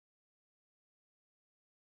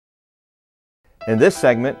In this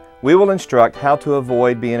segment, we will instruct how to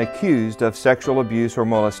avoid being accused of sexual abuse or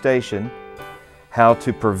molestation, how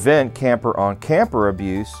to prevent camper-on-camper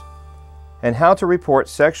abuse, and how to report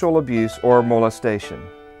sexual abuse or molestation.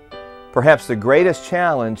 Perhaps the greatest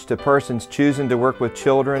challenge to persons choosing to work with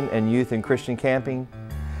children and youth in Christian camping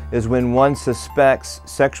is when one suspects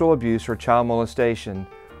sexual abuse or child molestation,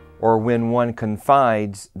 or when one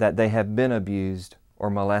confides that they have been abused or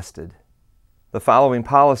molested. The following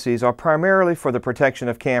policies are primarily for the protection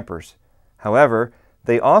of campers. However,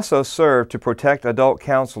 they also serve to protect adult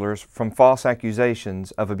counselors from false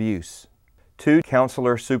accusations of abuse. 2.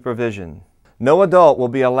 Counselor supervision. No adult will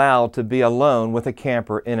be allowed to be alone with a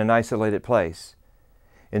camper in an isolated place.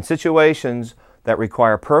 In situations that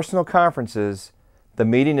require personal conferences, the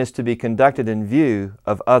meeting is to be conducted in view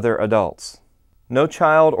of other adults. No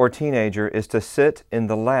child or teenager is to sit in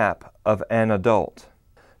the lap of an adult.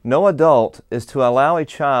 No adult is to allow a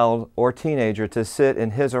child or teenager to sit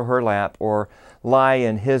in his or her lap or lie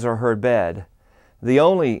in his or her bed. The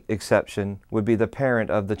only exception would be the parent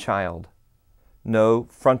of the child. No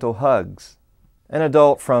frontal hugs. An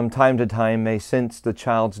adult from time to time may sense the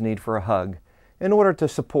child's need for a hug in order to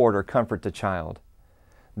support or comfort the child.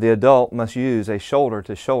 The adult must use a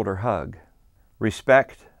shoulder-to-shoulder hug.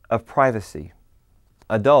 Respect of privacy.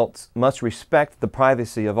 Adults must respect the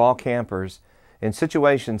privacy of all campers in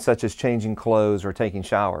situations such as changing clothes or taking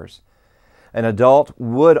showers. An adult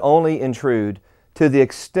would only intrude to the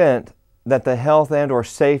extent that the health and/or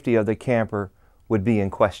safety of the camper would be in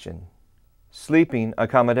question. Sleeping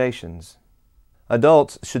accommodations.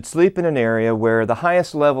 Adults should sleep in an area where the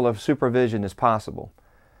highest level of supervision is possible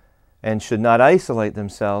and should not isolate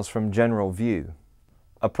themselves from general view.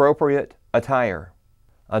 Appropriate attire.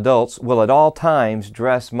 Adults will at all times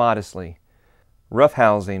dress modestly.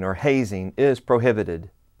 Roughhousing or hazing is prohibited.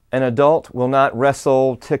 An adult will not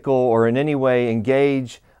wrestle, tickle, or in any way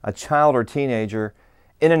engage a child or teenager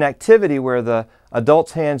in an activity where the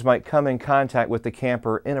adult's hands might come in contact with the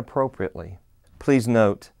camper inappropriately. Please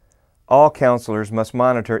note, all counselors must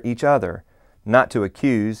monitor each other, not to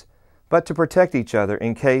accuse, but to protect each other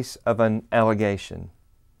in case of an allegation.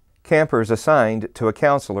 Campers assigned to a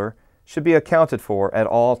counselor should be accounted for at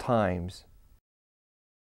all times.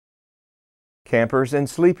 Campers in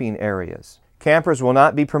sleeping areas. Campers will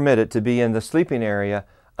not be permitted to be in the sleeping area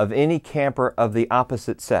of any camper of the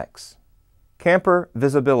opposite sex. Camper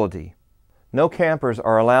visibility. No campers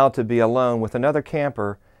are allowed to be alone with another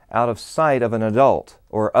camper out of sight of an adult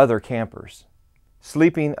or other campers.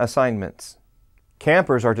 Sleeping assignments.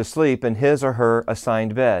 Campers are to sleep in his or her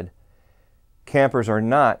assigned bed. Campers are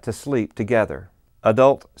not to sleep together.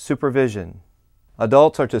 Adult supervision.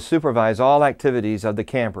 Adults are to supervise all activities of the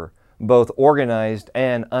camper, both organized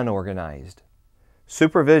and unorganized.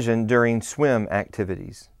 Supervision during swim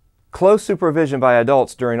activities. Close supervision by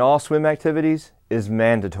adults during all swim activities is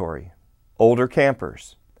mandatory. Older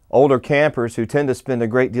campers. Older campers who tend to spend a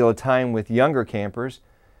great deal of time with younger campers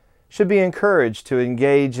should be encouraged to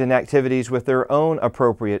engage in activities with their own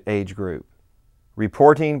appropriate age group.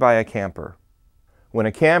 Reporting by a camper. When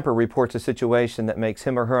a camper reports a situation that makes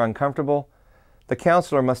him or her uncomfortable, the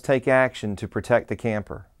counselor must take action to protect the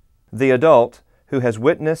camper. The adult who has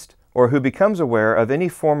witnessed or who becomes aware of any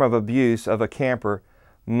form of abuse of a camper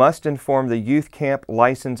must inform the youth camp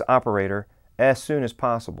license operator as soon as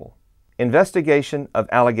possible. Investigation of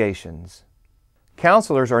allegations.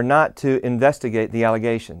 Counselors are not to investigate the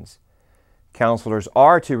allegations. Counselors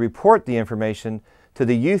are to report the information to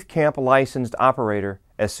the youth camp licensed operator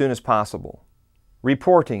as soon as possible.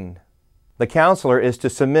 Reporting. The counselor is to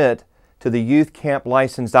submit to the youth camp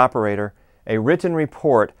licensed operator a written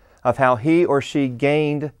report of how he or she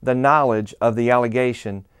gained the knowledge of the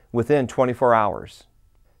allegation within 24 hours.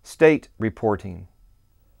 State reporting.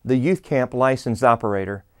 The youth camp licensed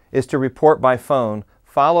operator is to report by phone,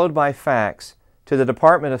 followed by fax, to the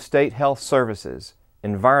Department of State Health Services,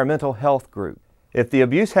 Environmental Health Group. If the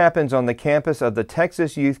abuse happens on the campus of the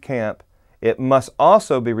Texas Youth Camp, it must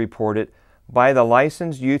also be reported by the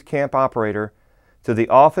licensed youth camp operator to the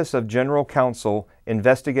Office of General Counsel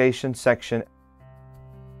Investigation Section.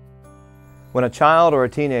 When a child or a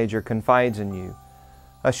teenager confides in you,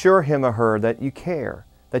 assure him or her that you care,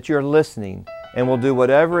 that you're listening, and will do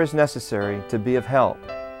whatever is necessary to be of help.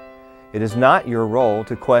 It is not your role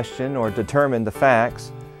to question or determine the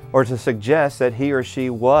facts or to suggest that he or she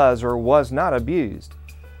was or was not abused.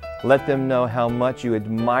 Let them know how much you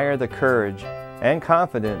admire the courage and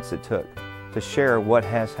confidence it took to share what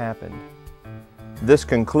has happened. This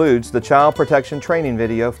concludes the Child Protection Training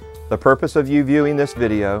video. The purpose of you viewing this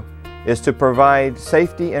video is to provide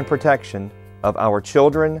safety and protection of our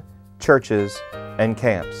children, churches, and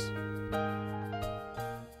camps.